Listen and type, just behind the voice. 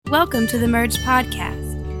Welcome to the Merge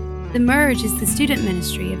Podcast. The Merge is the student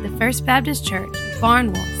ministry of the First Baptist Church,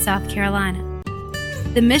 Barnwell, South Carolina.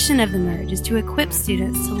 The mission of the Merge is to equip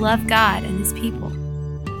students to love God and His people.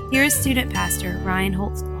 Here is student pastor Ryan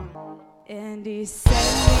Holtzclaw. And he set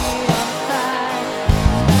me on fire.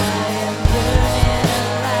 I am burning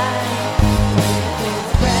alive with His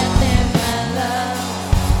breath in my lungs.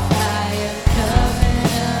 I am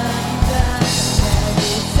coming undone. And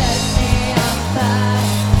he set me on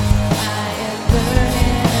fire. I am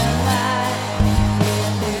burning alive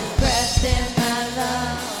with His breath in my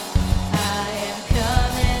lungs. I am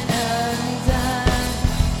coming undone.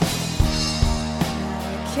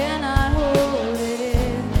 I cannot hold it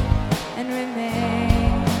in and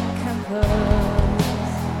remain composed.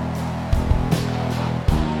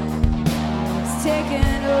 It's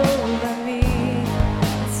taken over me,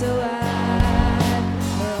 and so I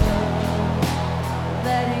go,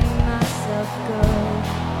 letting myself go,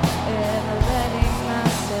 and letting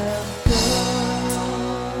myself go.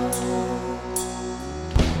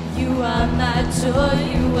 You are my joy,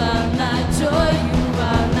 you are my joy, you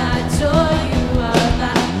are my joy, you are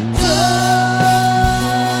my joy.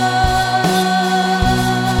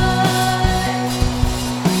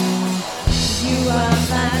 You are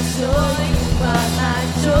my joy, you are my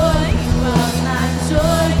joy, you are my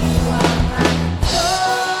joy, you are my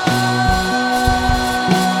joy.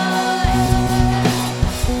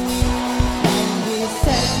 And you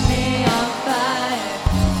set me on fire.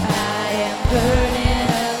 I am burning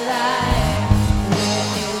alive with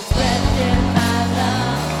His breath in my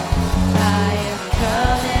lungs. I am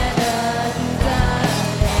coming undone.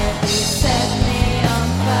 And you set me on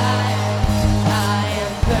fire. I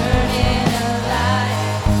am burning alive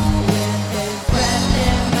with His breath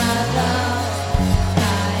in my lungs.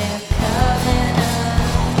 I am coming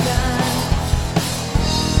undone.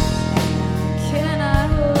 Cannot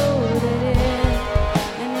hold it in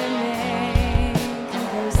and remain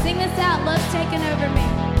composed. Sing this out. Love's taken over me.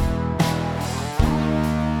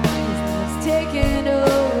 Love's taken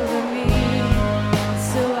over me.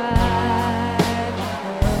 So I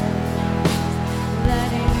compose,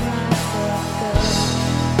 letting myself go,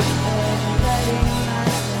 and letting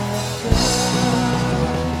myself go.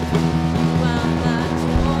 You are my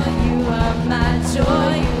joy, you are my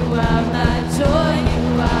joy, you are my joy,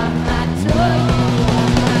 you are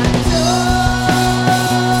my joy.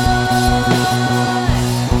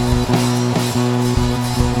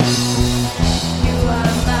 You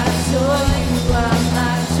are my joy, you are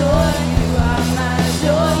my joy, you are my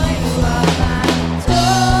joy, you are my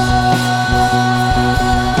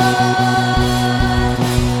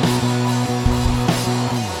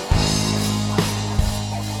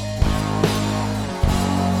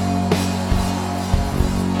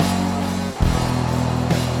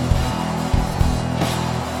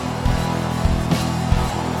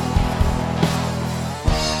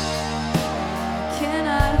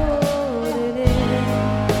Cannot hold it in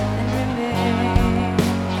and remain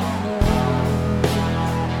composed.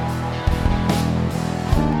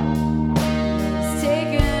 It's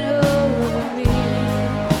taken over me,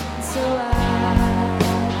 so I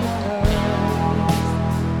compose,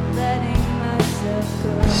 letting myself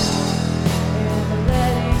go, and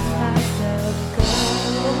letting myself go.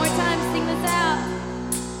 One more time, sing this out.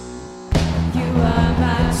 You are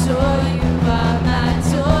my joy, you are my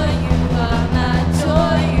joy, you are my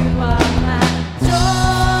joy, you are my joy.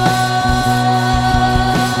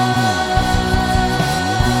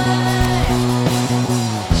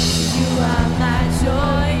 You are my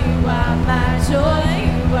joy, you are my joy,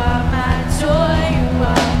 you are my joy, you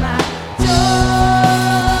are my joy.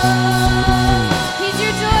 He's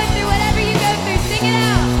your joy through whatever you go through. Sing it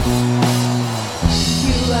out.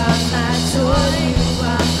 You are my joy, you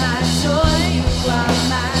are my joy, you are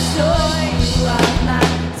my joy, you are my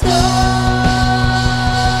joy.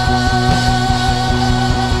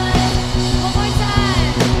 One more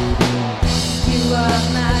time. You are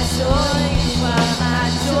my joy, you are my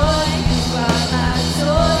joy, you are my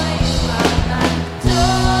joy, you are my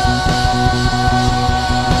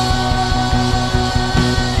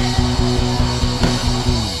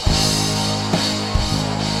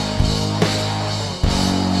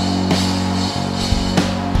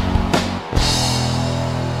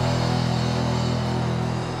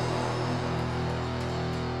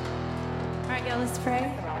All right, y'all, let's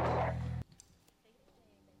pray.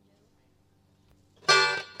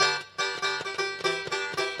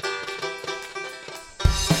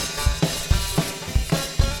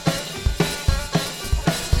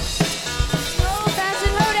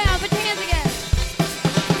 Fashion hoedown, put your hands together.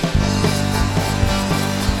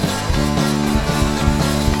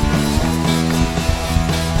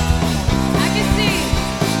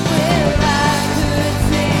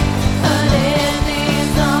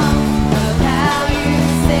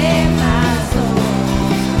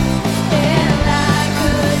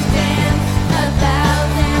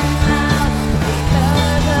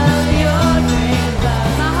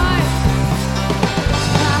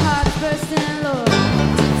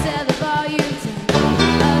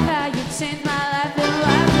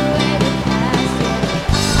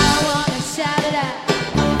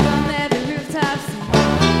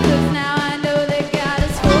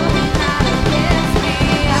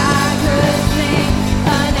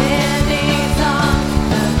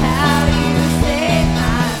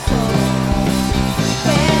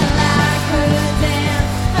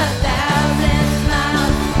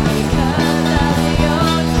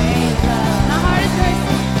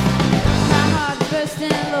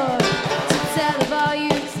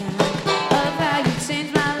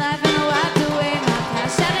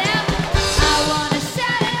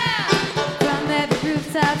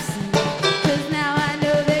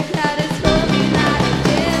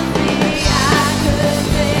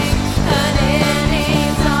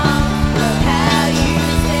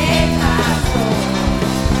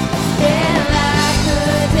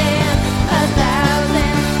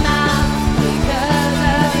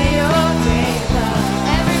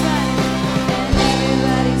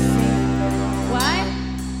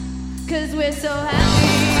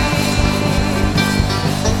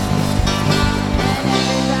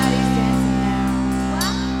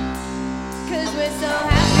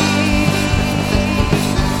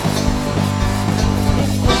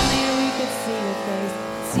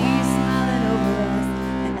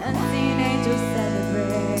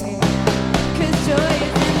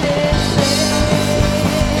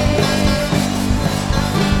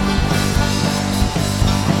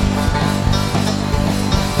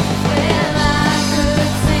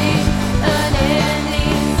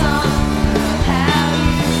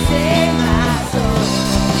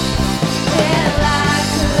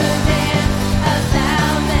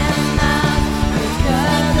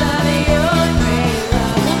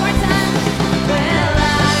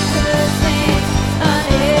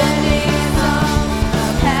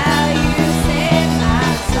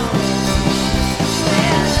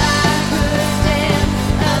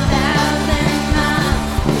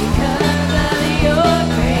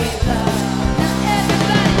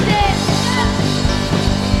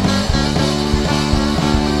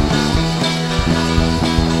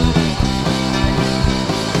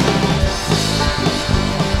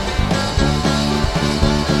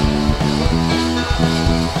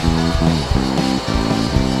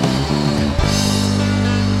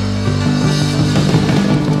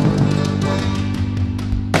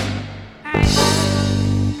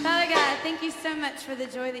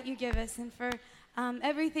 us and for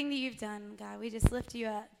everything that you've done, God. We just lift you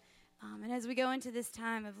up. And as we go into this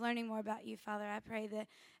time of learning more about you, Father, I pray that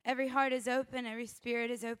every heart is open, every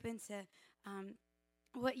spirit is open to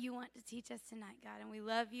what you want to teach us tonight, God. And we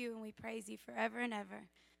love you and we praise you forever and ever.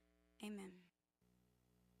 Amen.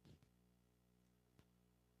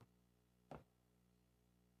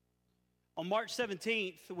 On March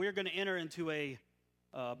 17th, we're going to enter into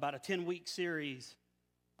about a 10-week series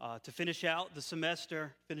to finish out the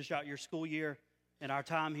semester, finish out your school year, and our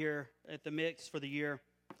time here at the Mix for the year,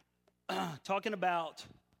 talking about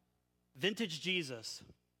vintage Jesus.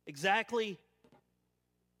 Exactly,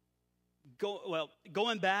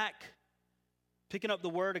 going back, picking up the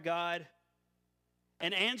Word of God,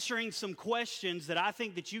 and answering some questions that I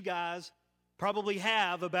think that you guys probably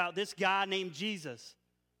have about this guy named Jesus.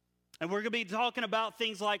 And we're going to be talking about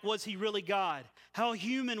things like, was he really God? How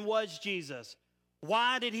human was Jesus?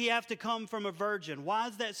 Why did he have to come from a virgin? Why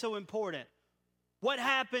is that so important? What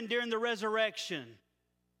happened during the resurrection?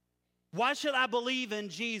 Why should I believe in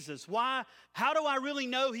Jesus? How do I really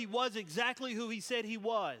know he was exactly who he said he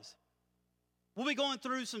was? We'll be going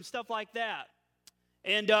through some stuff like that.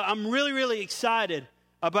 And I'm really, really excited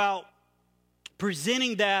about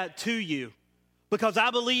presenting that to you because I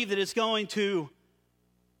believe that it's going to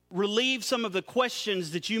relieve some of the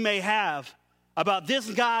questions that you may have about this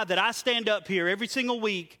guy that I stand up here every single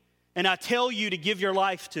week and I tell you to give your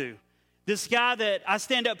life to. This guy that I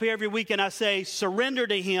stand up here every week and I say, surrender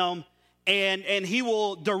to him and he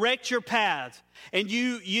will direct your paths. And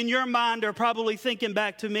you in your mind are probably thinking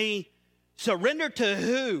back to me, surrender to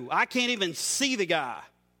who? I can't even see the guy.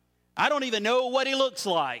 I don't even know what he looks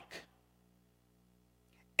like.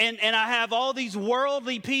 And I have all these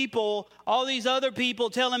worldly people, all these other people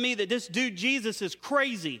telling me that this dude Jesus is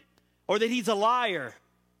crazy or that he's a liar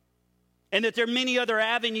and that there are many other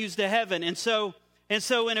avenues to heaven. And so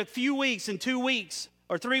in a few weeks, in 2 weeks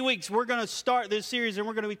or 3 weeks, we're going to start this series and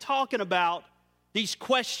we're going to be talking about these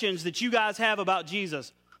questions that you guys have about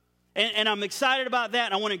Jesus. And I'm excited about that.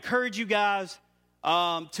 And I want to encourage you guys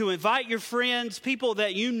to invite your friends, people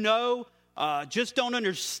that you know just don't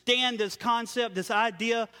understand this concept, this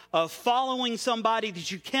idea of following somebody that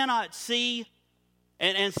you cannot see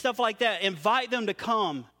and stuff like that. Invite them to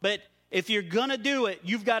come. But if you're going to do it,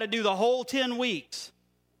 you've got to do the whole 10 weeks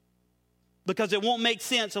because it won't make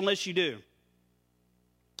sense unless you do.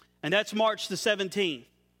 And that's March the 17th.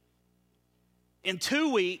 In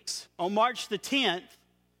 2 weeks, on March the 10th,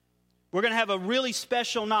 we're going to have a really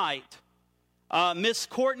special night. Miss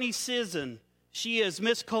Courtney Sisson, she is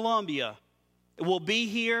Miss Columbia, will be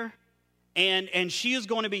here, and she is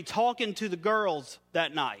going to be talking to the girls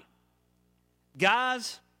that night.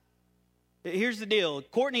 Guys, here's the deal.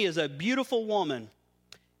 Courtney is a beautiful woman,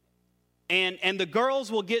 and the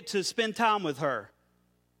girls will get to spend time with her.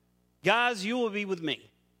 Guys, you will be with me.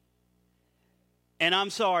 And I'm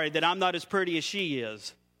sorry that I'm not as pretty as she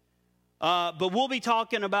is. But we'll be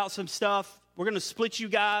talking about some stuff. We're going to split you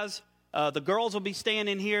guys. The girls will be staying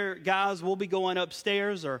in here. Guys, we'll be going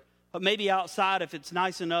upstairs or maybe outside if it's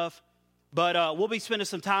nice enough. But we'll be spending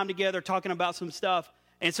some time together talking about some stuff.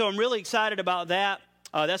 And so I'm really excited about that.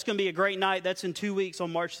 That's going to be a great night. That's in 2 weeks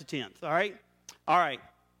on March the 10th. All right? All right.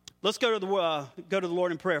 Let's go to the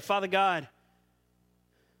Lord in prayer. Father God,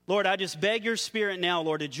 Lord, I just beg your spirit now,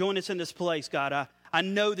 Lord, to join us in this place, God. I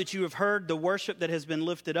know that you have heard the worship that has been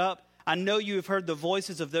lifted up. I know you have heard the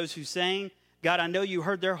voices of those who sang. God, I know you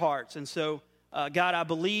heard their hearts. And so, God, I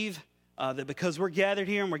believe that because we're gathered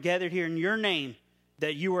here and we're gathered here in your name,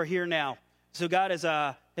 that you are here now. So, God, as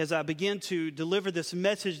I begin to deliver this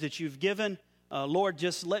message that you've given, Lord,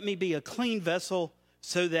 just let me be a clean vessel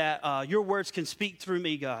so that your words can speak through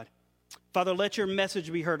me, God. Father, let your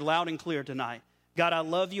message be heard loud and clear tonight. God, I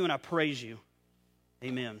love you and I praise you.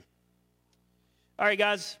 Amen. All right,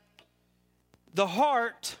 guys. The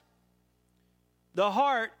heart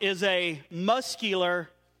is a muscular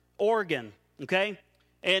organ, okay?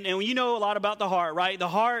 And you know a lot about the heart, right? The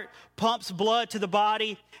heart pumps blood to the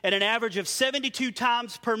body at an average of 72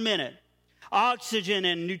 times per minute. Oxygen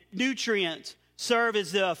and nutrients serve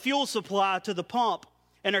as the fuel supply to the pump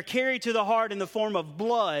and are carried to the heart in the form of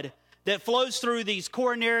blood that flows through these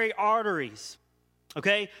coronary arteries.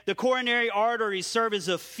 Okay? The coronary arteries serve as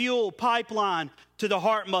a fuel pipeline to the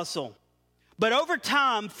heart muscle. But over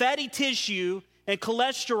time, fatty tissue and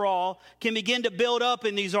cholesterol can begin to build up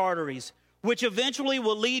in these arteries, which eventually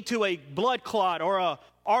will lead to a blood clot or a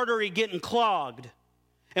artery getting clogged.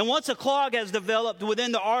 And once a clog has developed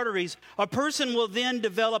within the arteries, a person will then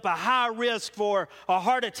develop a high risk for a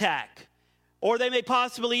heart attack, or they may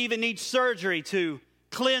possibly even need surgery to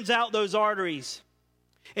cleanse out those arteries.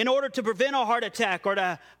 In order to prevent a heart attack or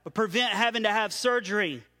to prevent having to have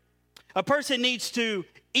surgery, a person needs to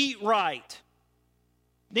eat right,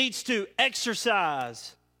 needs to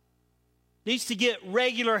exercise, needs to get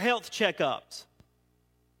regular health checkups.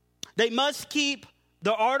 They must keep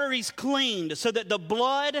the arteries cleaned so that the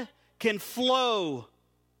blood can flow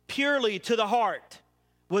purely to the heart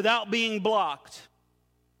without being blocked.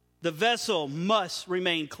 The vessel must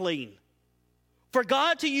remain clean. For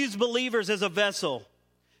God to use believers as a vessel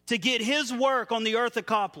to get his work on the earth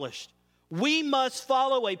accomplished, we must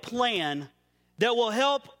follow a plan that will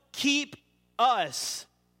help keep us,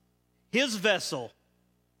 his vessel,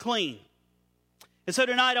 clean. And so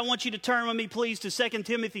tonight I want you to turn with me, please, to 2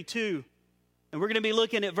 Timothy 2. And we're going to be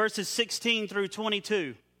looking at verses 16 through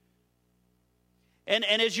 22. And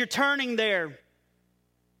as you're turning there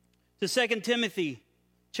to 2 Timothy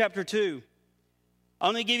chapter 2,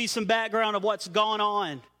 I'm going to give you some background of what's gone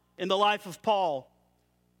on in the life of Paul.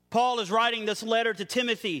 Paul is writing this letter to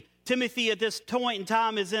Timothy. Timothy at this point in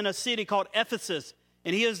time is in a city called Ephesus,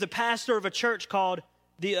 and he is the pastor of a church called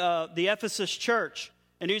the Ephesus church,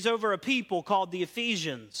 and he's over a people called the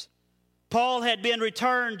Ephesians. Paul had been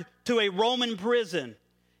returned to a Roman prison,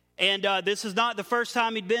 and this is not the first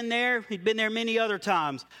time he'd been there. He'd been there many other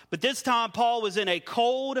times, but this time Paul was in a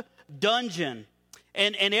cold dungeon,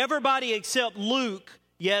 and everybody except Luke,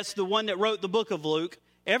 yes, the one that wrote the book of Luke,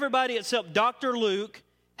 everybody except Dr. Luke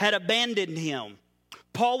had abandoned him.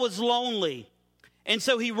 Paul was lonely, and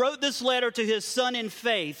so he wrote this letter to his son in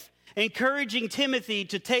faith, encouraging Timothy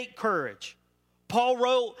to take courage. Paul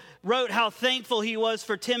wrote how thankful he was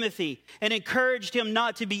for Timothy and encouraged him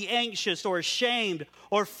not to be anxious or ashamed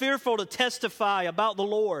or fearful to testify about the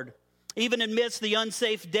Lord, even amidst the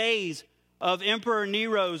unsafe days of Emperor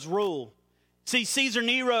Nero's rule. See, Caesar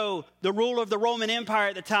Nero, the ruler of the Roman Empire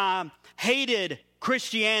at the time, hated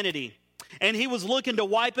Christianity, and he was looking to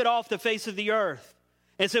wipe it off the face of the earth.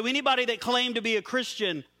 And so anybody that claimed to be a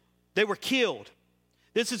Christian, they were killed.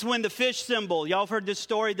 This is when the fish symbol, y'all have heard this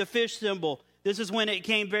story, the fish symbol, this is when it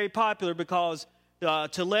became very popular because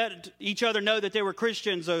to let each other know that they were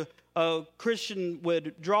Christians, a Christian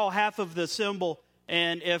would draw half of the symbol,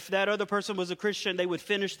 and if that other person was a Christian, they would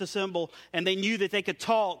finish the symbol, and they knew that they could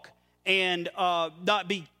talk and not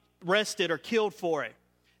be arrested or killed for it.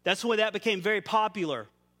 That's when that became very popular.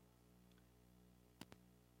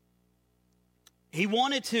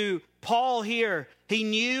 Paul here, he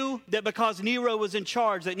knew that because Nero was in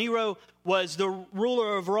charge, that Nero was the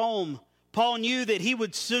ruler of Rome, Paul knew that he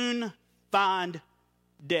would soon find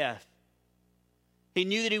death. He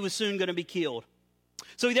knew that he was soon going to be killed.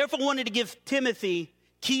 So he therefore wanted to give Timothy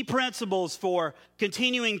key principles for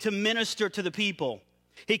continuing to minister to the people.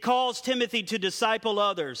 He calls Timothy to disciple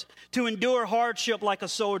others, to endure hardship like a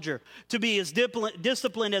soldier, to be as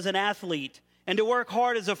disciplined as an athlete, and to work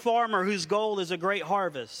hard as a farmer whose goal is a great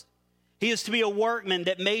harvest. He is to be a workman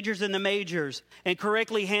that majors in the majors and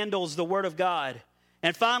correctly handles the word of God.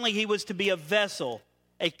 And finally, he was to be a vessel,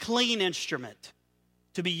 a clean instrument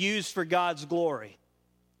to be used for God's glory.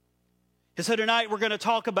 And so tonight we're going to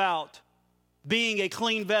talk about being a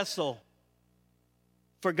clean vessel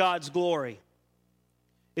for God's glory.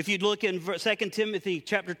 If you'd look in 2 Timothy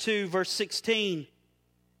chapter 2, verse 16,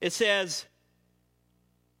 it says,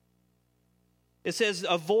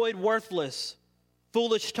 avoid worthless,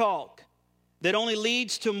 foolish talk that only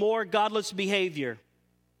leads to more godless behavior.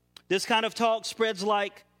 This kind of talk spreads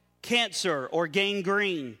like cancer or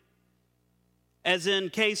gangrene, as in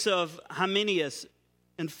case of Hymenaeus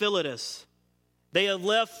and Philetus. They have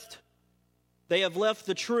left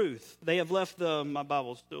the truth. They have left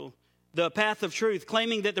the path of truth,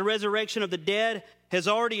 claiming that the resurrection of the dead has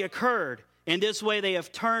already occurred. In this way, they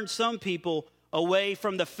have turned some people away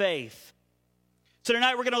from the faith. So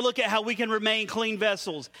tonight we're going to look at how we can remain clean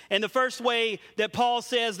vessels. And the first way that Paul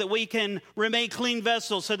says that we can remain clean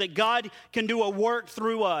vessels so that God can do a work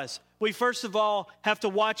through us, we first of all have to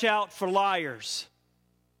watch out for liars.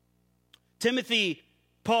 Timothy,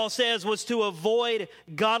 Paul says, was to avoid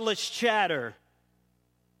godless chatter,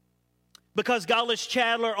 because godless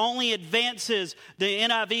chatter only advances, the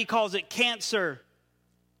NIV calls it cancer,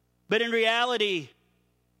 but in reality,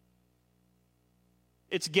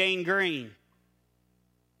 it's gangrene.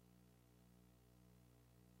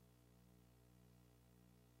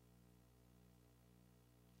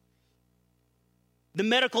 The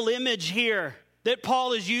medical image here that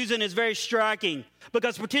Paul is using is very striking,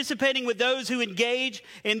 because participating with those who engage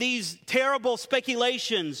in these terrible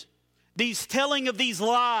speculations, these telling of these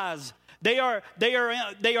lies, They are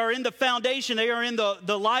in the foundation. They are in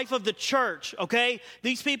the life of the church, okay?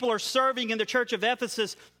 These people are serving in the church of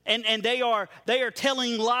Ephesus, and they are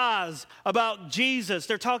telling lies about Jesus.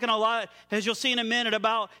 They're talking a lot, as you'll see in a minute,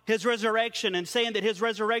 about his resurrection and saying that his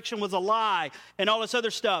resurrection was a lie and all this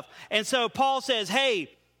other stuff. And so Paul says, hey,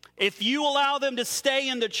 if you allow them to stay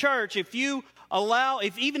in the church, even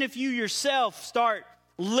if you yourself start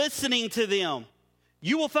listening to them,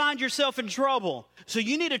 you will find yourself in trouble. So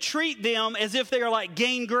you need to treat them as if they are like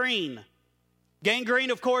gangrene. Gangrene,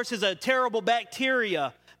 of course, is a terrible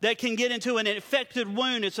bacteria that can get into an infected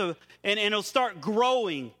wound, and it'll start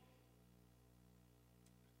growing.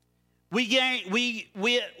 Wet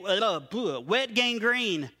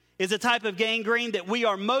gangrene is a type of gangrene that we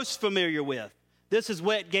are most familiar with. This is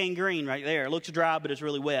wet gangrene right there. It looks dry, but it's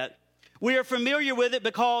really wet. We are familiar with it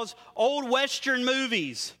because old Western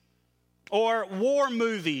movies or war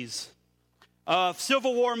movies,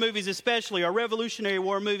 Civil War movies especially, or Revolutionary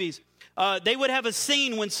War movies, they would have a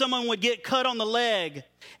scene when someone would get cut on the leg,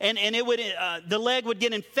 and the leg would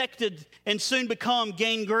get infected and soon become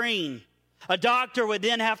gangrene. A doctor would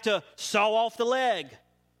then have to saw off the leg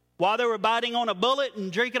while they were biting on a bullet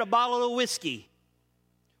and drinking a bottle of whiskey.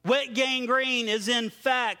 Wet gangrene is in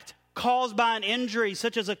fact caused by an injury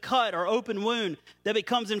such as a cut or open wound that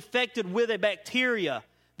becomes infected with a bacteria.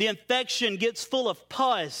 The infection gets full of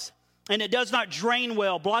pus, and it does not drain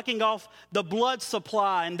well, blocking off the blood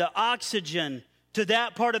supply and the oxygen to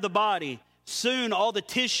that part of the body. Soon, all the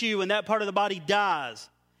tissue in that part of the body dies.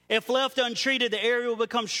 If left untreated, the area will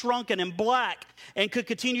become shrunken and black and could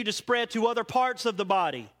continue to spread to other parts of the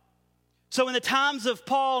body. So in the times of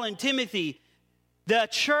Paul and Timothy, the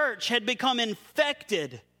church had become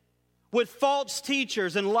infected with false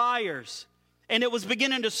teachers and liars, and it was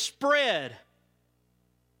beginning to spread.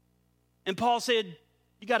 And Paul said,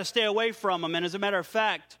 you got to stay away from them. And as a matter of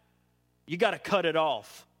fact, you got to cut it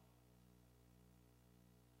off.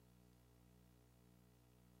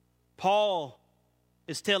 Paul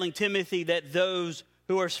is telling Timothy that those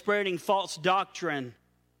who are spreading false doctrine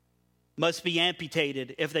must be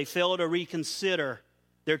amputated if they fail to reconsider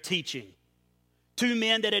their teaching. Two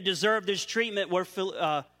men that had deserved this treatment were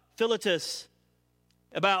Philetus,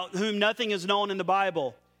 about whom nothing is known in the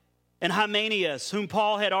Bible, and Hymenaeus, whom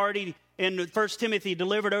Paul had already in 1 Timothy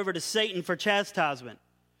delivered over to Satan for chastisement.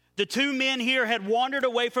 The two men here had wandered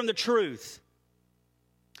away from the truth.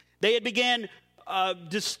 They had began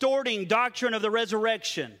distorting doctrine of the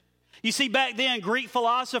resurrection. You see, back then, Greek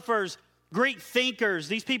philosophers, Greek thinkers,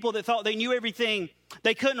 these people that thought they knew everything,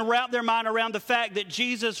 they couldn't wrap their mind around the fact that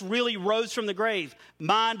Jesus really rose from the grave,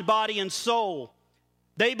 mind, body, and soul.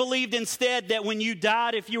 They believed instead that when you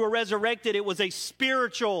died, if you were resurrected, it was a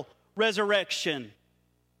spiritual resurrection.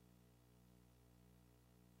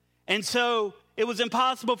 And so it was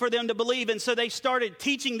impossible for them to believe. And so they started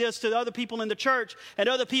teaching this to other people in the church. And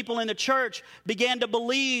other people in the church began to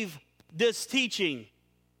believe this teaching.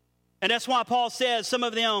 And that's why Paul says some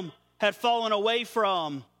of them had fallen away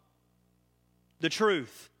from the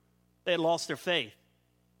truth. They had lost their faith.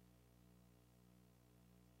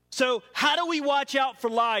 So how do we watch out for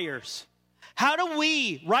liars? How do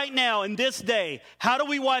we, right now in this day, how do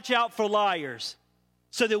we watch out for liars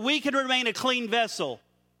so that we can remain a clean vessel?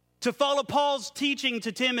 To follow Paul's teaching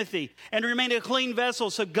to Timothy and remain a clean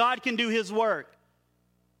vessel so God can do his work.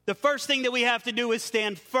 The first thing that we have to do is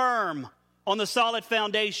stand firm on the solid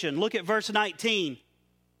foundation. Look at verse 19.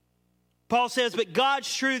 Paul says, but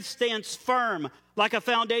God's truth stands firm like a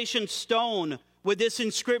foundation stone with this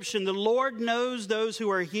inscription, the Lord knows those who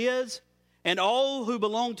are his, and all who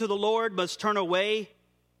belong to the Lord must turn away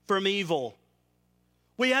from evil.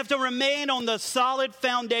 We have to remain on the solid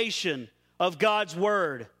foundation of God's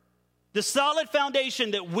word. The solid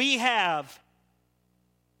foundation that we have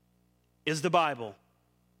is the Bible.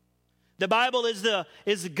 The Bible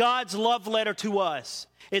is God's love letter to us.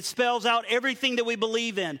 It spells out everything that we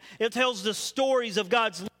believe in. It tells the stories of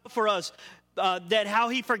God's love for us, that how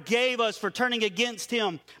he forgave us for turning against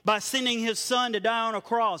him by sending his son to die on a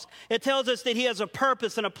cross. It tells us that he has a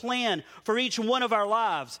purpose and a plan for each one of our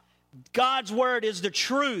lives. God's word is the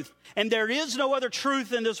truth, and there is no other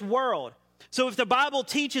truth in this world. So if the Bible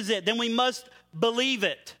teaches it, then we must believe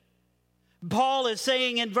it. Paul is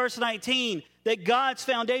saying in verse 19 that God's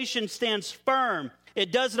foundation stands firm.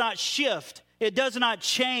 It does not shift. It does not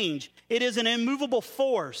change. It is an immovable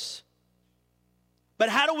force. But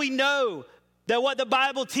how do we know that what the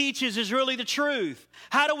Bible teaches is really the truth?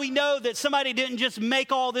 How do we know that somebody didn't just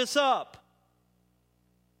make all this up?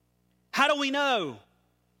 How do we know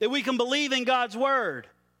that we can believe in God's word?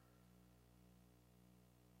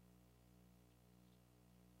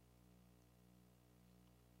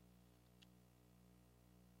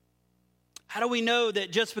 How do we know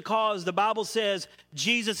that just because the Bible says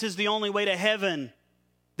Jesus is the only way to heaven,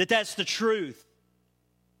 that that's the truth?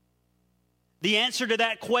 The answer to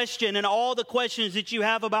that question and all the questions that you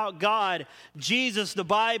have about God, Jesus, the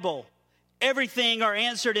Bible, everything are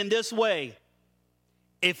answered in this way.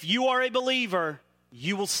 If you are a believer,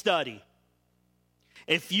 you will study.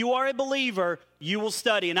 If you are a believer, you will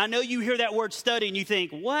study. And I know you hear that word study and you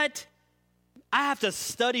think, what? I have to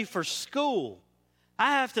study for school.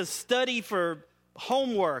 I have to study for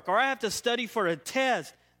homework, or I have to study for a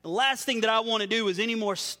test. The last thing that I want to do is any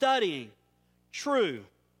more studying. True.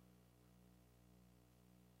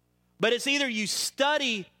 But it's either you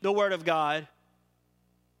study the Word of God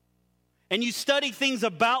and you study things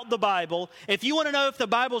about the Bible. If you want to know if the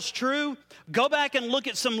Bible's true, go back and look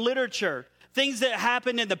at some literature, things that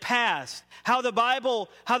happened in the past, how the Bible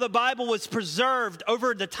was preserved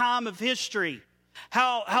over the time of history,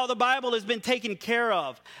 how the Bible has been taken care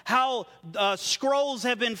of, how scrolls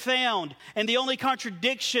have been found, and the only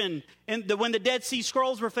contradiction when the Dead Sea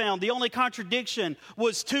Scrolls were found, the only contradiction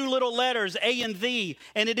was two little letters, A and V,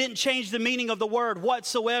 and it didn't change the meaning of the word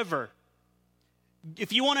whatsoever.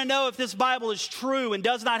 If you want to know if this Bible is true and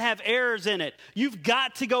does not have errors in it, you've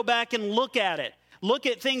got to go back and look at it. Look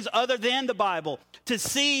at things other than the Bible to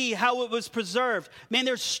see how it was preserved. Man,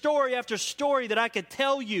 there's story after story that I could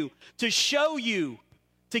tell you, to show you,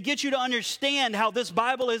 to get you to understand how this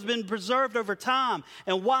Bible has been preserved over time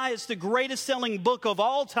and why it's the greatest selling book of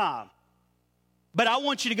all time. But I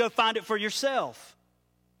want you to go find it for yourself.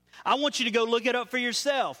 I want you to go look it up for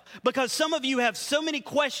yourself, because some of you have so many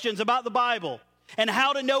questions about the Bible and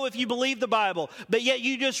how to know if you believe the Bible, but yet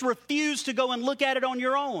you just refuse to go and look at it on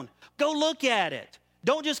your own. Go look at it.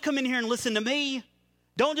 Don't just come in here and listen to me.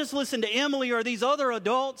 Don't just listen to Emily or these other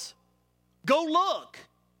adults. Go look.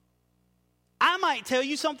 I might tell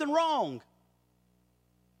you something wrong.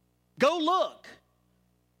 Go look.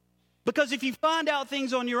 Because if you find out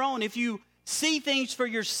things on your own, if you see things for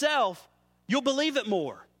yourself, you'll believe it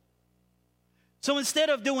more. So instead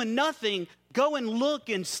of doing nothing, go and look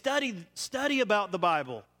and study about the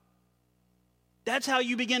Bible. That's how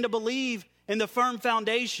you begin to believe in the firm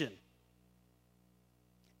foundation.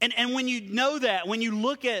 And when you know that, when you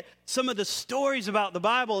look at some of the stories about the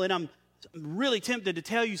Bible, and I'm really tempted to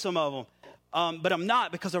tell you some of them, but I'm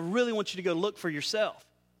not, because I really want you to go look for yourself.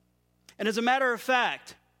 And as a matter of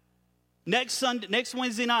fact, next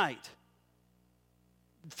Wednesday night,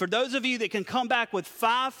 for those of you that can come back with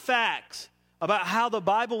 5 facts about how the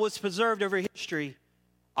Bible was preserved over history,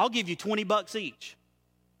 I'll give you $20 each.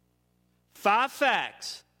 5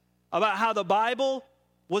 facts about how the Bible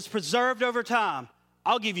was preserved over time,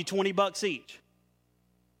 I'll give you $20 each.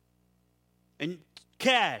 And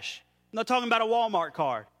cash. I'm not talking about a Walmart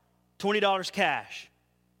card. $20 cash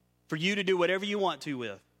for you to do whatever you want to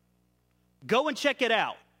with. Go and check it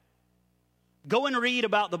out. Go and read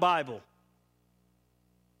about the Bible.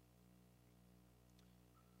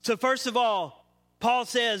 So first of all, Paul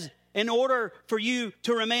says, in order for you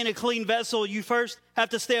to remain a clean vessel, you first have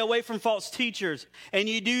to stay away from false teachers. And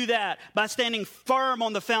you do that by standing firm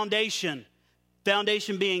on the foundation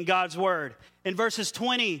being God's word. In verses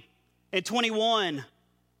 20 and 21,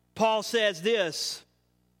 Paul says this: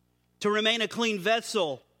 to remain a clean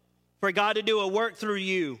vessel, for God to do a work through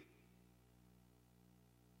you.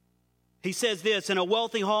 He says this: in a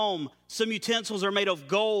wealthy home, some utensils are made of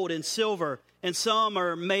gold and silver, and some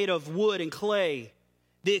are made of wood and clay.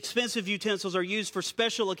 The expensive utensils are used for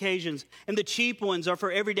special occasions, and the cheap ones are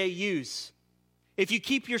for everyday use. If you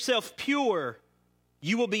keep yourself pure,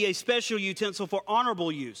 you will be a special utensil for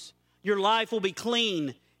honorable use. Your life will be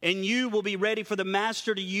clean, and you will be ready for the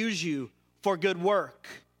master to use you for good work.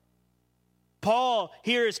 Paul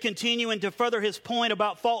here is continuing to further his point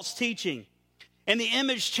about false teaching. And the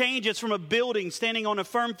image changes from a building standing on a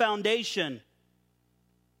firm foundation.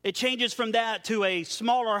 It changes from that to a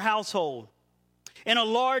smaller household. In a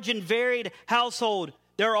large and varied household,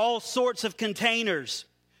 there are all sorts of containers.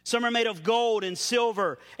 Some are made of gold and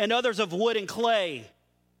silver, and others of wood and clay.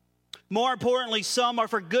 More importantly, some are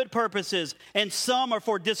for good purposes, and some are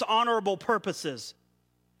for dishonorable purposes.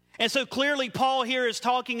 And so clearly, Paul here is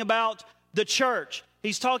talking about the church.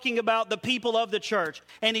 He's talking about the people of the church,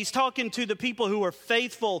 and he's talking to the people who are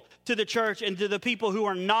faithful to the church and to the people who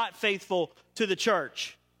are not faithful to the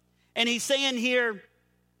church. And he's saying here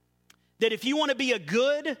that if you want to be a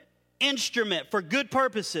good instrument for good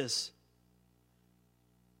purposes,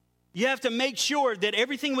 you have to make sure that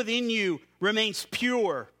everything within you remains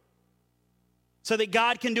pure so that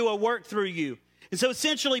God can do a work through you. And so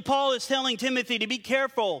essentially, Paul is telling Timothy to be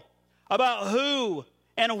careful about who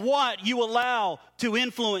and what you allow to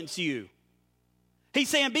influence you. He's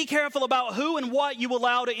saying be careful about who and what you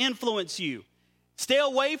allow to influence you. Stay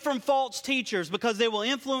away from false teachers because they will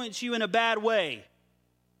influence you in a bad way.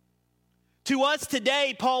 To us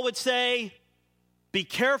today, Paul would say, be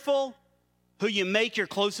careful who you make your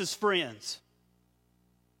closest friends.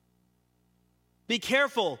 Be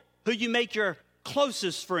careful who you make your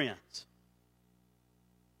closest friends.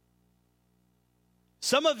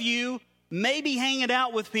 Some of you may be hanging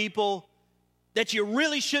out with people that you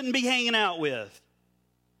really shouldn't be hanging out with.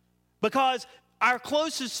 Because our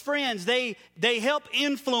closest friends, they help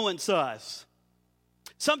influence us.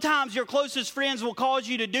 Sometimes your closest friends will cause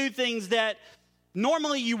you to do things that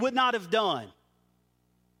normally you would not have done.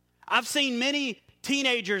 I've seen many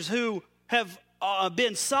teenagers who have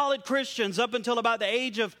been solid Christians up until about the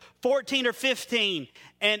age of 14 or 15,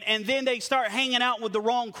 and then they start hanging out with the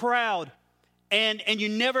wrong crowd, and you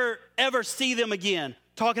never ever see them again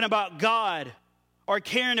talking about God or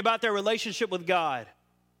caring about their relationship with God.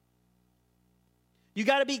 You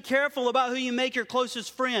got to be careful about who you make your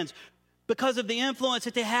closest friends because of the influence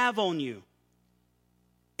that they have on you.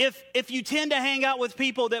 If you tend to hang out with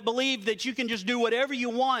people that believe that you can just do whatever you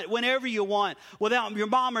want, whenever you want, without your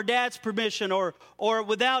mom or dad's permission or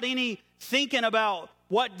without any thinking about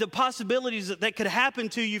what the possibilities that could happen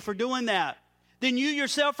to you for doing that, then you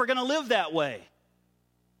yourself are going to live that way.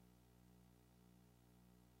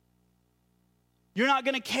 You're not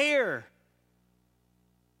going to care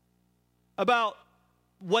about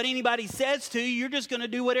what anybody says to you. You're just going to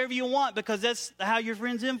do whatever you want because that's how your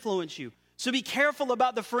friends influence you. So be careful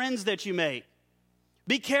about the friends that you make.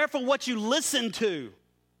 Be careful what you listen to.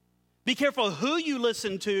 Be careful who you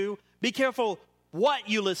listen to. Be careful what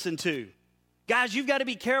you listen to. Guys, you've got to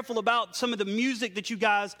be careful about some of the music that you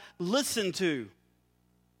guys listen to.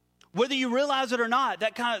 Whether you realize it or not,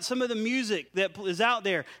 some of the music that is out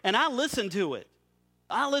there, and I listen to it.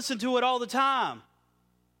 I listen to it all the time.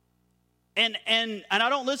 And I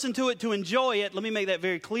don't listen to it to enjoy it. Let me make that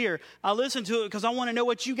very clear. I listen to it because I want to know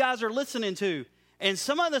what you guys are listening to. And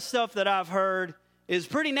some of the stuff that I've heard is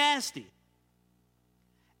pretty nasty.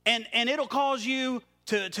 And it'll cause you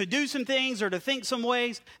to do some things or to think some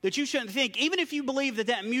ways that you shouldn't think. Even if you believe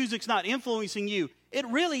that music's not influencing you, it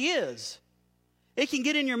really is. It can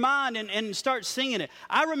get in your mind and start singing it.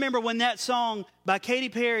 I remember when that song by Katy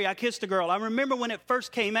Perry, I Kissed a Girl, I remember when it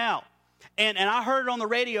first came out. And I heard it on the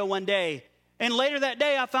radio one day. And later that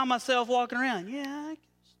day, I found myself walking around. Yeah, I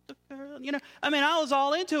kissed a girl. I was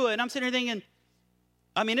all into it. And I'm sitting here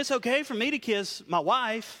thinking, it's okay for me to kiss my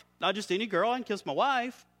wife. Not just any girl, I can kiss my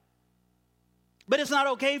wife. But it's not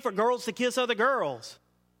okay for girls to kiss other girls.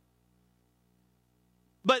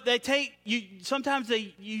 But sometimes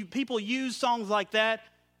people use songs like that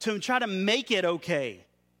to try to make it okay.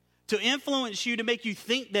 To influence you, to make you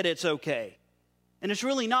think that it's okay. And it's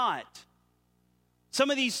really not. Some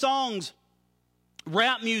of these songs,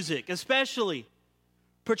 rap music especially,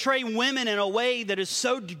 portray women in a way that is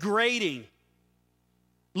so degrading.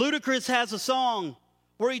 Ludacris has a song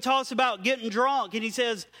where he talks about getting drunk, and he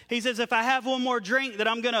says, if I have one more drink, that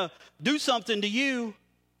I'm going to do something to you.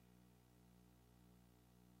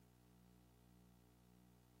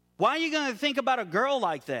 Why are you going to think about a girl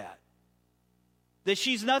like that? That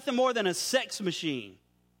she's nothing more than a sex machine.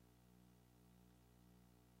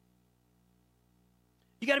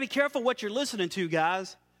 You got to be careful what you're listening to,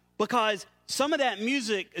 guys, because some of that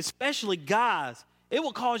music, especially guys, it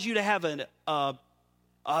will cause you to have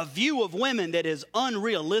a view of women that is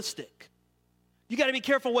unrealistic. You got to be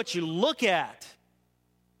careful what you look at,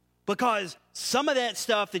 because some of that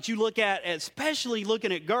stuff that you look at, especially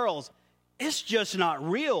looking at girls, it's just not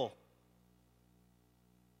real.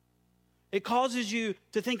 It causes you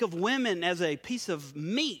to think of women as a piece of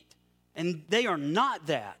meat, and they are not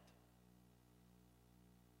that.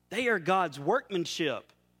 They are God's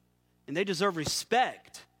workmanship, and they deserve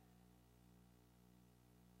respect.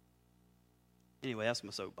 Anyway, that's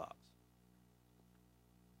my soapbox.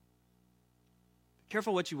 Be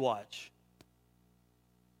careful what you watch.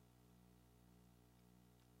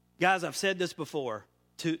 Guys, I've said this before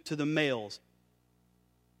to the males.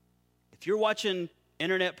 If you're watching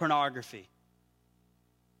internet pornography,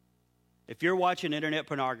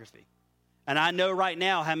 and I know right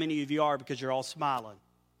now how many of you are because you're all smiling.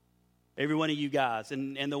 Every one of you guys.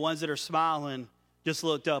 And the ones that are smiling just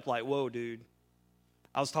looked up like, whoa, dude.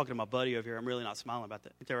 I was talking to my buddy over here. I'm really not smiling about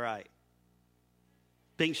that. Ain't that right?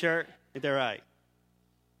 Pink shirt? Ain't that right?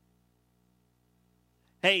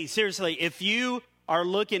 Hey, seriously, if you are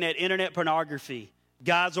looking at internet pornography,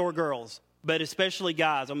 guys or girls, but especially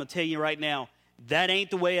guys, I'm going to tell you right now, that ain't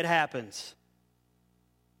the way it happens.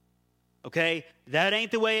 Okay? That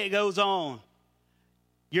ain't the way it goes on.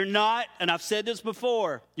 You're not, and I've said this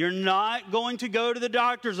before, you're not going to go to the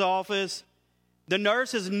doctor's office. The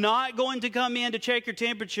nurse is not going to come in to check your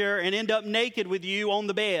temperature and end up naked with you on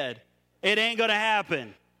the bed. It ain't going to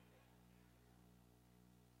happen.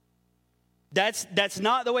 That's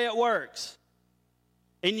not the way it works.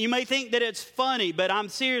 And you may think that it's funny, but I'm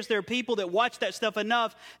serious. There are people that watch that stuff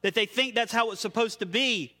enough that they think that's how it's supposed to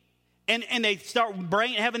be. And they start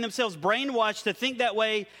having themselves brainwashed to think that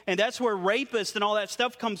way, and that's where rapists and all that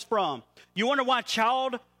stuff comes from. You wonder why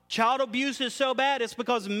child abuse is so bad? It's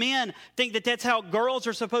because men think that that's how girls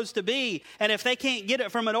are supposed to be, and if they can't get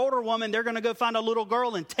it from an older woman, they're going to go find a little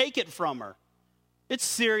girl and take it from her. It's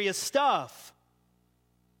serious stuff.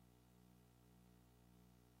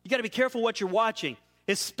 You got to be careful what you're watching,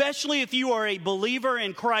 especially if you are a believer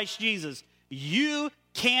in Christ Jesus. You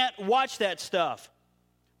can't watch that stuff.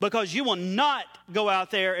 Because you will not go out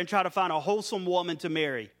there and try to find a wholesome woman to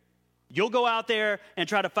marry. You'll go out there and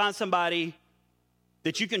try to find somebody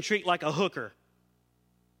that you can treat like a hooker.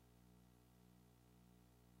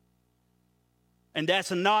 And that's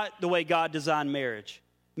not the way God designed marriage.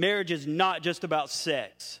 Marriage is not just about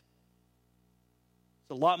sex. It's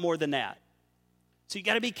a lot more than that. So you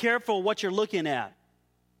got to be careful what you're looking at.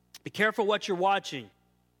 Be careful what you're watching.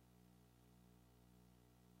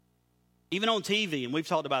 Even on TV, and we've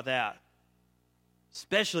talked about that,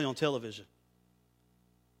 especially on television.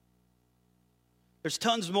 There's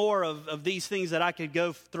tons more of these things that I could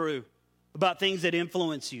go through about things that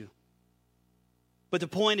influence you. But the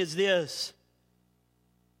point is this.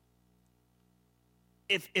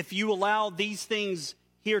 If you allow these things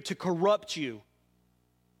here to corrupt you,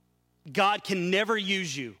 God can never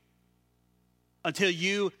use you until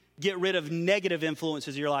you get rid of negative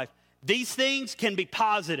influences in your life. These things can be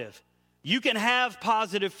positive. You can have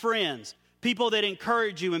positive friends, people that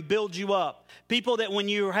encourage you and build you up, people that when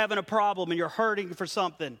you're having a problem and you're hurting for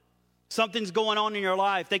something, something's going on in your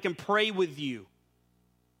life, they can pray with you.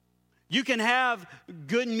 You can have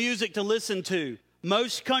good music to listen to.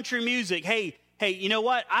 Most country music, hey, you know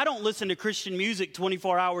what? I don't listen to Christian music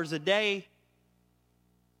 24 hours a day.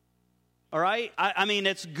 All right? I mean,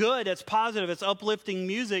 it's good, it's positive, it's uplifting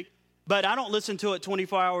music. But I don't listen to it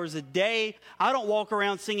 24 hours a day. I don't walk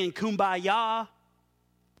around singing Kumbaya.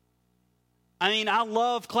 I mean, I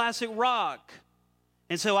love classic rock.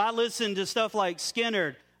 And so I listen to stuff like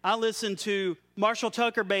Skinner. I listen to Marshall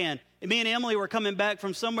Tucker Band. And me and Emily were coming back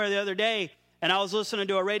from somewhere the other day, and I was listening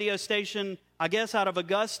to a radio station, I guess, out of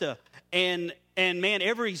Augusta. And man,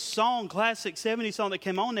 every song, classic 70s song that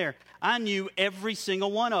came on there, I knew every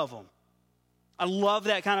single one of them. I love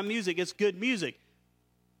that kind of music. It's good music.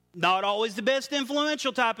 Not always the best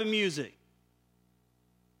influential type of music.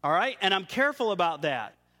 All right? And I'm careful about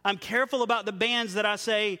that. I'm careful about the bands that I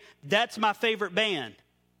say, that's my favorite band.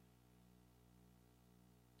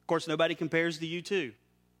 Of course, nobody compares to U2.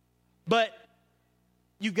 But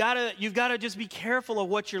you've got to just be careful of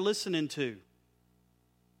what you're listening to.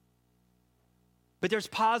 But there's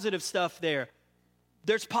positive stuff there.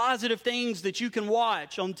 There's positive things that you can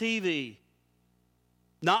watch on TV.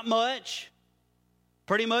 Not much.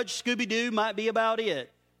 Pretty much Scooby-Doo might be about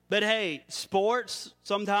it. But hey, sports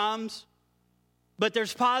sometimes. But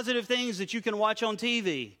there's positive things that you can watch on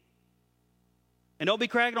TV. And don't be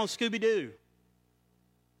cracking on Scooby-Doo.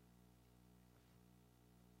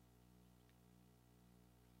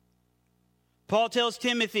 Paul tells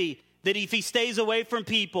Timothy that if he stays away from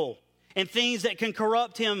people and things that can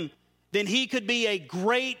corrupt him, then he could be a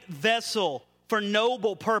great vessel for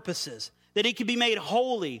noble purposes. That he could be made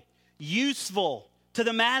holy, useful to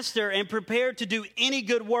the master, and prepared to do any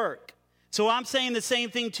good work. So I'm saying the same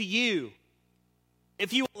thing to you.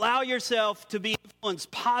 If you allow yourself to be influenced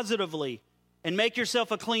positively and make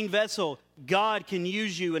yourself a clean vessel, God can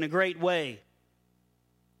use you in a great way.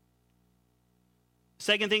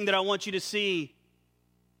 Second thing that I want you to see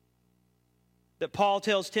that Paul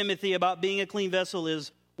tells Timothy about being a clean vessel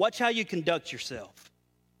is watch how you conduct yourself.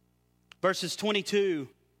 Verses 22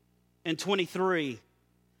 and 23.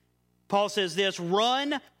 Paul says this,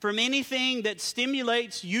 run from anything that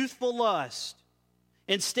stimulates youthful lust.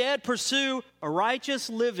 Instead, pursue a righteous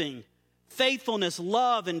living, faithfulness,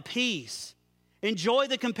 love, and peace. Enjoy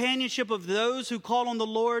the companionship of those who call on the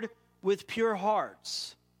Lord with pure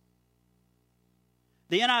hearts.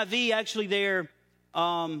 The NIV actually there,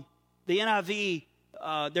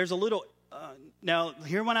 there's a little, now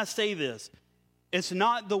hear when I say this, it's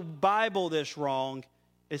not the Bible that's wrong,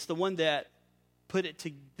 it's the one that put it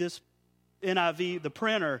to this NIV, the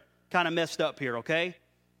printer kind of messed up here, okay?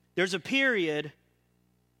 There's a period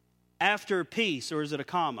after peace, or is it a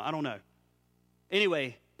comma? I don't know.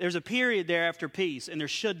 Anyway, there's a period there after peace, and there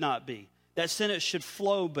should not be. that sentence should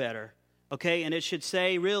flow better, okay? And it should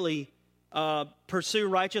say, really, pursue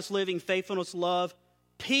righteous living, faithfulness, love,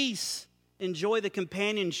 peace, enjoy the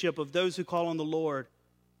companionship of those who call on the Lord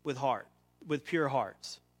with pure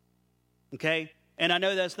hearts, okay? And I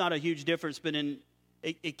know that's not a huge difference, but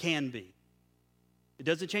it can be. It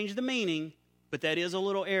doesn't change the meaning, but that is a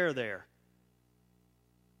little error there.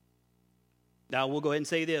 Now, we'll go ahead and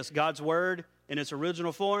say this. God's word in its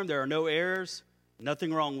original form, there are no errors,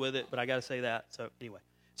 nothing wrong with it, but I got to say that. So anyway.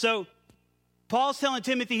 So Paul's telling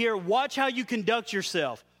Timothy here, watch how you conduct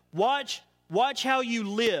yourself. Watch how you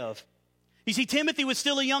live. You see, Timothy was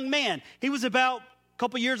still a young man. He was about a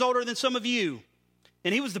couple years older than some of you.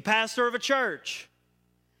 And he was the pastor of a church.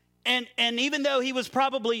 And even though he was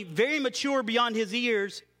probably very mature beyond his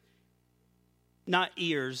years,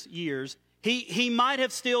 he might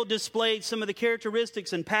have still displayed some of the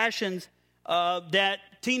characteristics and passions that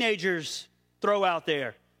teenagers throw out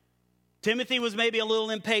there. Timothy was maybe a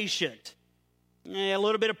little impatient, a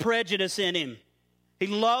little bit of prejudice in him. He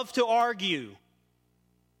loved to argue.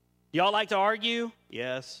 Y'all like to argue?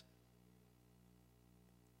 Yes.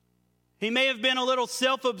 He may have been a little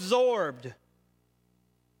self-absorbed,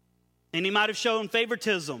 and he might have shown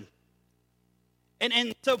favoritism.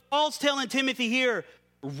 And so Paul's telling Timothy here,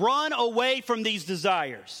 run away from these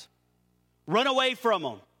desires. Run away from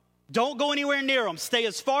them. Don't go anywhere near them. Stay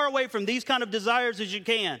as far away from these kind of desires as you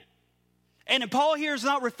can. And Paul here is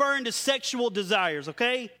not referring to sexual desires,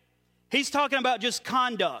 okay? He's talking about just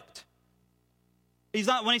conduct.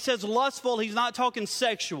 When he says lustful, he's not talking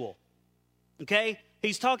sexual, okay?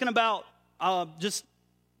 He's talking about just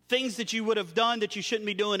things that you would have done that you shouldn't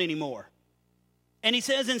be doing anymore. And he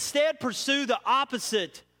says, instead, pursue the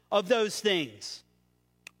opposite of those things.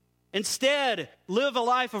 Instead, live a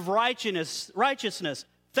life of righteousness,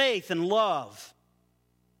 faith, and love.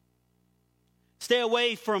 Stay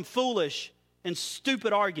away from foolish and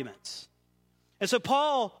stupid arguments. And so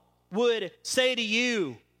Paul would say to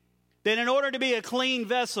you that in order to be a clean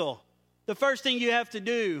vessel, the first thing you have to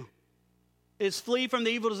do is flee from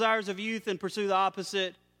the evil desires of youth and pursue the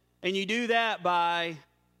opposite. And you do that by,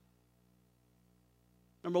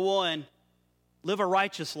 number one, live a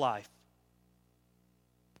righteous life.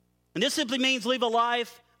 And this simply means live a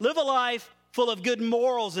life full of good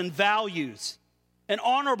morals and values, an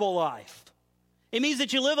honorable life. It means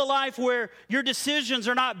that you live a life where your decisions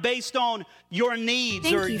are not based on your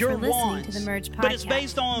needs or your wants, but it's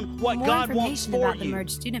based on what God wants for about you. The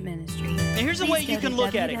Merge Student Ministry. And here's the way you can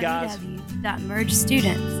look at it, guys.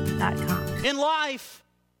 www.mergestudents.com. In life,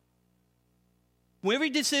 every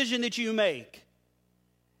decision that you make,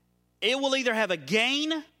 it will either have a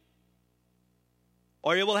gain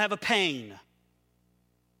or it will have a pain.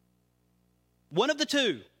 One of the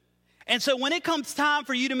two. And so when it comes time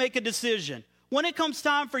for you to make a decision, when it comes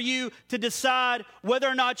time for you to decide whether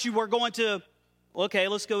or not you are going to, okay,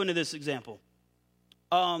 let's go into this example.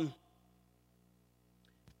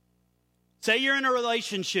 Say you're in a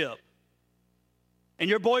relationship and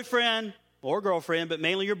your boyfriend or girlfriend, but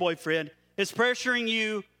mainly your boyfriend, is pressuring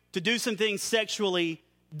you to do some things sexually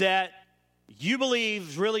that you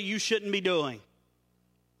believe really you shouldn't be doing.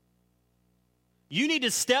 You need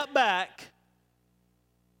to step back.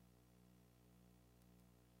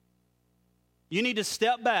 You need to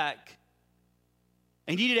step back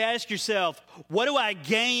and you need to ask yourself, what do I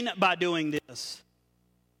gain by doing this?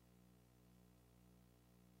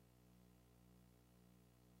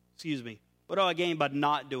 Excuse me. What do I gain by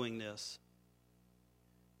not doing this?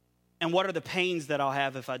 And what are the pains that I'll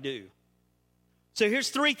have if I do? So here's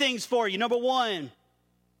 3 things for you. Number 1,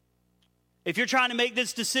 if you're trying to make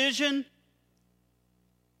this decision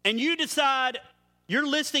and you decide you're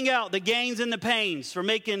listing out the gains and the pains for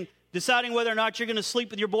deciding whether or not you're going to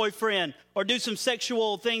sleep with your boyfriend or do some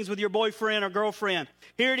sexual things with your boyfriend or girlfriend.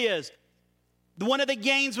 Here it is. One of the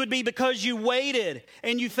gains would be because you waited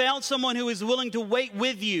and you found someone who is willing to wait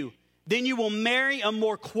with you, then you will marry a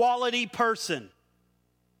more quality person.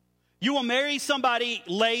 You will marry somebody,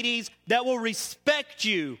 ladies, that will respect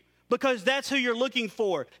you because that's who you're looking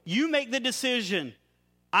for. You make the decision,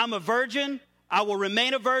 I'm a virgin, I will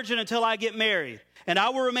remain a virgin until I get married, and I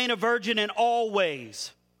will remain a virgin in all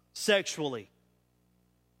ways. Sexually.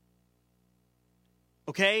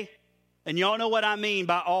 Okay? And y'all know what I mean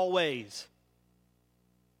by all ways.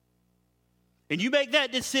 And you make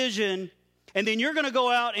that decision, and then you're going to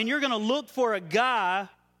go out and you're going to look for a guy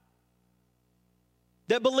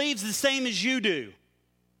that believes the same as you do.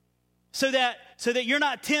 So that you're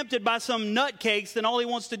not tempted by some nutcakes that all he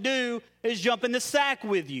wants to do is jump in the sack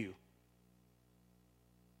with you.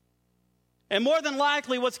 And more than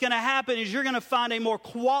likely what's going to happen is you're going to find a more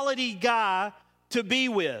quality guy to be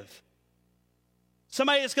with.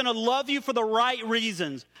 Somebody that's going to love you for the right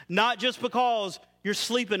reasons, not just because you're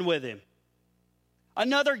sleeping with him.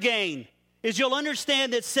 Another gain is you'll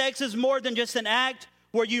understand that sex is more than just an act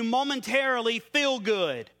where you momentarily feel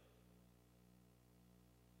good.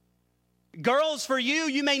 Girls, for you,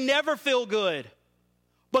 you may never feel good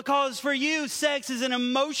because for you, sex is an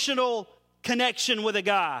emotional connection with a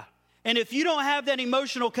guy. And if you don't have that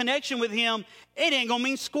emotional connection with him, it ain't gonna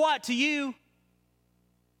mean squat to you.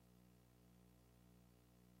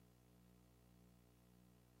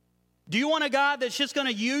 Do you want a guy that's just gonna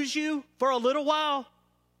use you for a little while?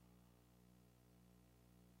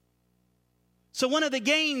 So one of the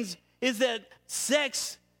gains is that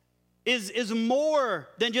sex is more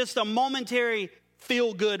than just a momentary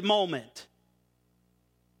feel-good moment.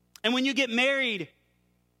 And when you get married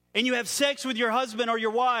and you have sex with your husband or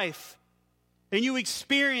your wife, and you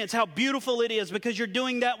experience how beautiful it is because you're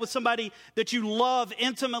doing that with somebody that you love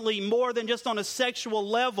intimately more than just on a sexual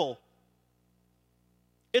level,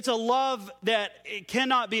 it's a love that it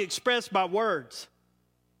cannot be expressed by words.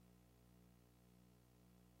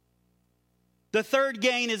 The third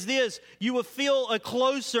gain is this: you will feel a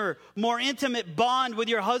closer, more intimate bond with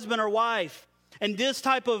your husband or wife. And this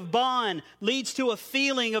type of bond leads to a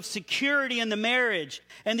feeling of security in the marriage,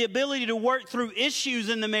 and the ability to work through issues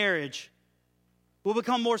in the marriage will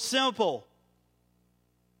become more simple.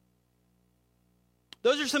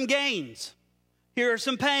 Those are some gains. Here are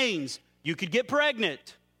some pains. You could get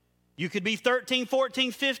pregnant. You could be 13,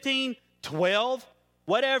 14, 15, 12,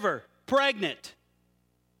 whatever, pregnant.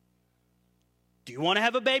 Do you want to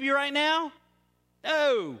have a baby right now?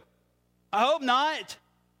 No, I hope not.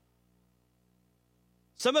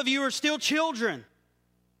 Some of you are still children.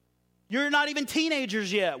 You're not even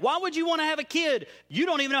teenagers yet. Why would you want to have a kid? You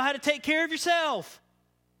don't even know how to take care of yourself.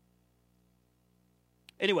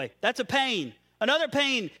 Anyway, that's a pain. Another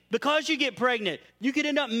pain, because you get pregnant, you could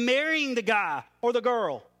end up marrying the guy or the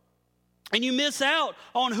girl. And you miss out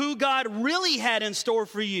on who God really had in store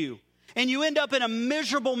for you. And you end up in a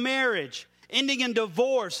miserable marriage, ending in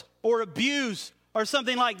divorce or abuse or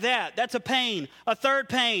something like that. That's a pain. A third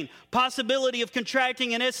pain, possibility of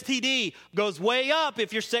contracting an STD goes way up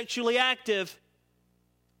if you're sexually active.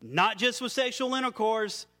 Not just with sexual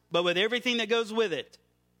intercourse, but with everything that goes with it.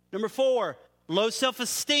 Number 4, low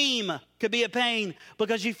self-esteem could be a pain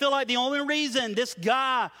because you feel like the only reason this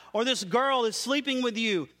guy or this girl is sleeping with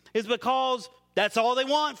you is because that's all they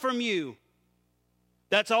want from you.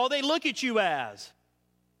 That's all they look at you as.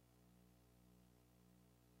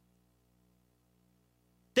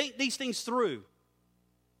 Think these things through.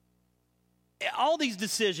 All these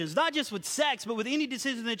decisions, not just with sex, but with any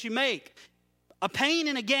decision that you make, a pain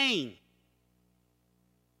and a gain.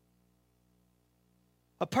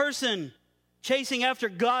 A person chasing after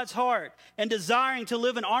God's heart and desiring to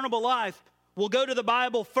live an honorable life will go to the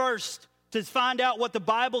Bible first to find out what the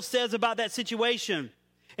Bible says about that situation.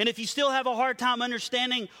 And if you still have a hard time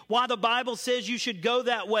understanding why the Bible says you should go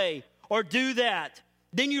that way or do that,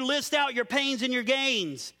 then you list out your pains and your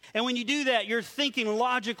gains. And when you do that, you're thinking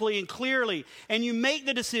logically and clearly. And you make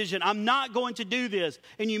the decision, I'm not going to do this.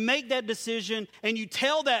 And you make that decision and you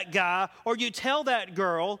tell that guy or you tell that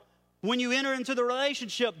girl when you enter into the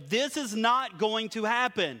relationship, this is not going to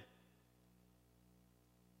happen.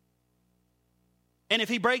 And if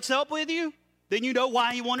he breaks up with you, then you know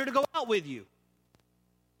why he wanted to go out with you.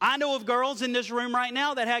 I know of girls in this room right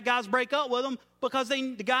now that had guys break up with them because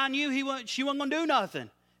the guy knew she wasn't going to do nothing.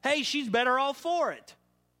 Hey, she's better off for it.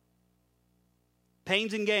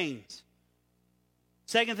 Pains and gains.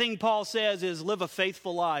 Second thing Paul says is live a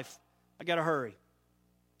faithful life. I got to hurry.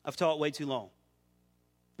 I've taught way too long.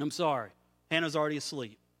 I'm sorry. Hannah's already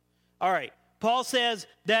asleep. All right. Paul says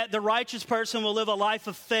that the righteous person will live a life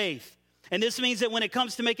of faith. And this means that when it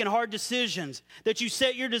comes to making hard decisions, that you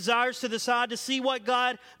set your desires to the side to see what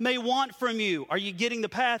God may want from you. Are you getting the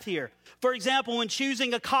path here? For example, when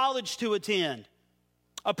choosing a college to attend,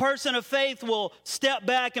 a person of faith will step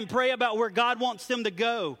back and pray about where God wants them to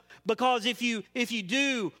go. Because if you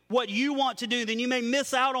do what you want to do, then you may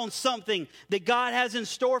miss out on something that God has in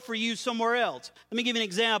store for you somewhere else. Let me give you an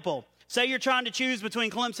example. Say you're trying to choose between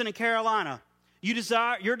Clemson and Carolina. Your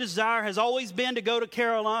desire has always been to go to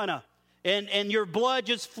Carolina. And your blood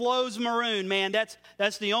just flows maroon, man.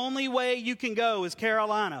 That's the only way you can go is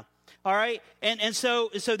Carolina. All right? And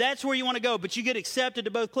so that's where you want to go. But you get accepted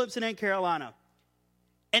to both Clemson and Carolina.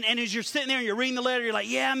 And as you're sitting there and you're reading the letter, you're like,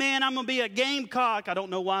 yeah, man, I'm going to be a Gamecock. I don't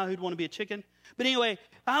know why who'd want to be a chicken. But anyway,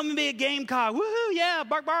 I'm going to be a Gamecock. Woohoo, yeah,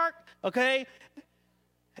 bark, bark. Okay?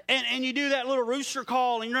 And you do that little rooster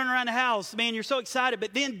call and you run around the house. Man, you're so excited.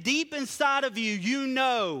 But then deep inside of you, you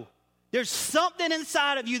know there's something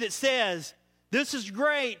inside of you that says, This is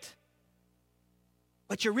great.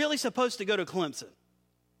 But you're really supposed to go to Clemson.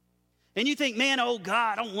 And you think, man, oh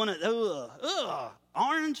God, I don't want to,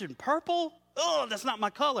 orange and purple? That's not my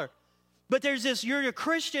color. But there's this, you're a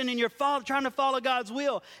Christian and you're trying to follow God's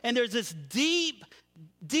will. And there's this deep,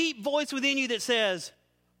 deep voice within you that says,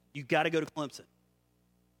 you got to go to Clemson.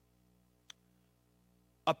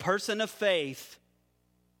 A person of faith,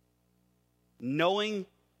 knowing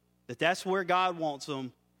that that's where God wants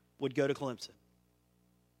them, would go to Clemson.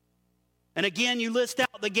 And again, you list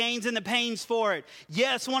out the gains and the pains for it.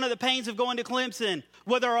 Yes, one of the pains of going to Clemson,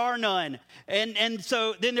 well, there are none. And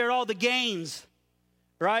so then there are all the gains,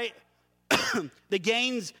 right? The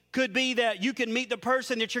gains could be that you can meet the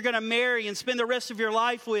person that you're going to marry and spend the rest of your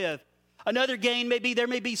life with. Another gain may be there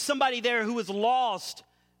may be somebody there who is lost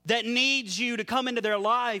that needs you to come into their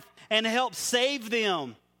life and help save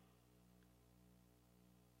them.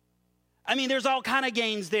 I mean, there's all kind of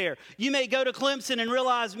gains there. You may go to Clemson and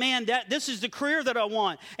realize, man, this is the career that I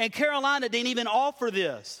want. And Carolina didn't even offer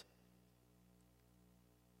this.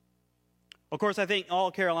 Of course, I think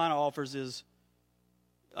all Carolina offers is,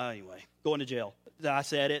 anyway, going to jail. I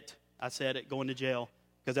said it, going to jail.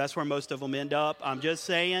 Because that's where most of them end up. I'm just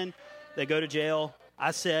saying, they go to jail.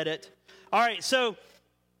 I said it. All right, so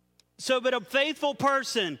but a faithful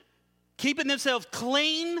person, keeping themselves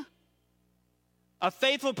clean, a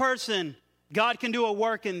faithful person, God can do a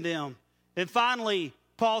work in them. And finally,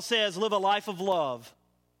 Paul says, live a life of love.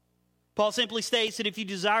 Paul simply states that if you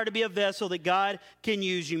desire to be a vessel that God can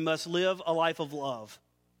use, you must live a life of love.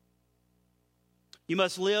 You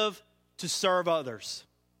must live to serve others.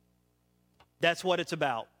 That's what it's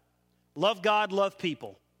about. Love God, love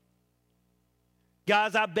people.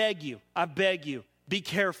 Guys, I beg you, be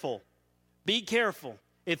careful. Be careful.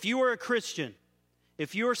 If you are a Christian,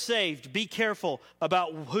 if you're saved, be careful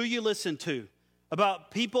about who you listen to, about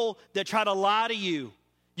people that try to lie to you.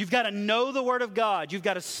 You've got to know the Word of God. You've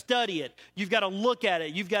got to study it. You've got to look at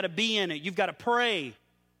it. You've got to be in it. You've got to pray.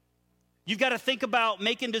 You've got to think about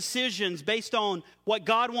making decisions based on what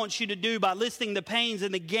God wants you to do by listing the pains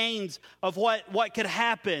and the gains of what could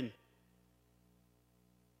happen.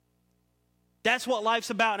 That's what life's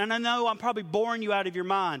about. And I know I'm probably boring you out of your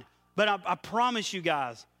mind, but I promise you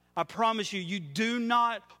guys, you do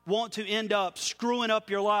not want to end up screwing up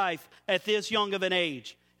your life at this young of an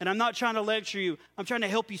age. And I'm not trying to lecture you. I'm trying to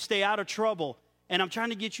help you stay out of trouble. And I'm trying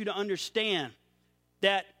to get you to understand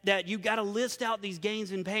that you've got to list out these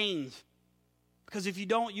gains and pains. Because if you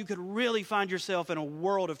don't, you could really find yourself in a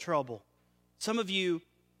world of trouble. Some of you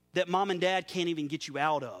that mom and dad can't even get you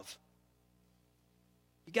out of.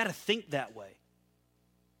 You got to think that way.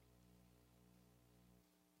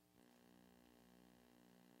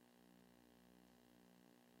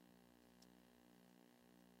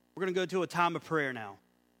 We're going to go to a time of prayer now.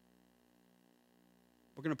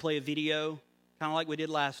 We're going to play a video, kind of like we did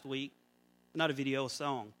last week. Not a video, a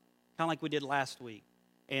song. Kind of like we did last week.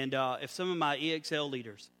 And if some of my EXL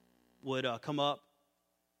leaders would come up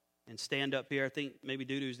and stand up here. I think maybe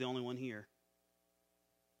Dudu's the only one here.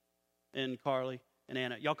 And Carly and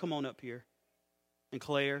Anna. Y'all come on up here. And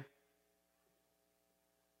Claire.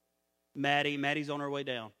 Maddie's on her way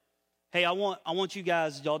down. Hey, I want you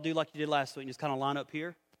guys, y'all do like you did last week, just kind of line up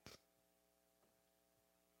here.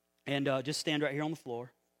 And just stand right here on the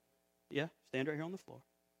floor. Yeah, stand right here on the floor.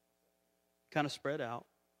 Kind of spread out.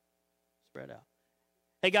 Spread out.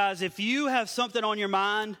 Hey, guys, if you have something on your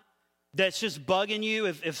mind that's just bugging you,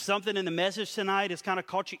 if something in the message tonight has kind of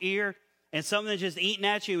caught your ear and something that's just eating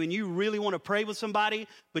at you and you really want to pray with somebody,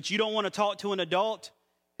 but you don't want to talk to an adult,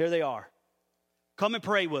 here they are. Come and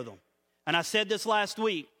pray with them. And I said this last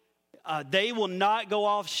week. They will not go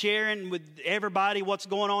off sharing with everybody what's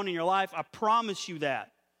going on in your life. I promise you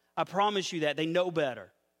that. I promise you that. They know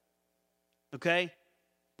better. Okay?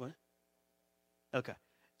 What? Okay.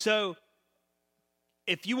 So,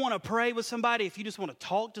 if you want to pray with somebody, if you just want to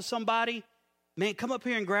talk to somebody, man, come up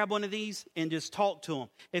here and grab one of these and just talk to them.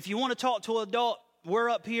 If you want to talk to an adult, we're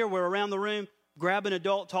up here, we're around the room. Grab an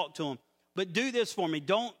adult, talk to them. But do this for me.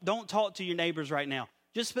 Don't talk to your neighbors right now.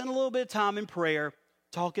 Just spend a little bit of time in prayer,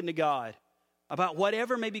 talking to God about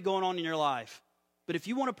whatever may be going on in your life. But if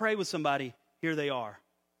you want to pray with somebody, here they are.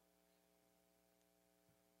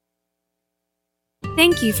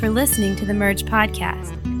 Thank you for listening to the Merge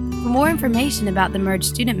Podcast. For more information about the Merge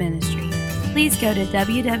Student Ministry, please go to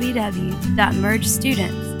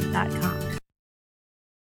www.mergestudents.com.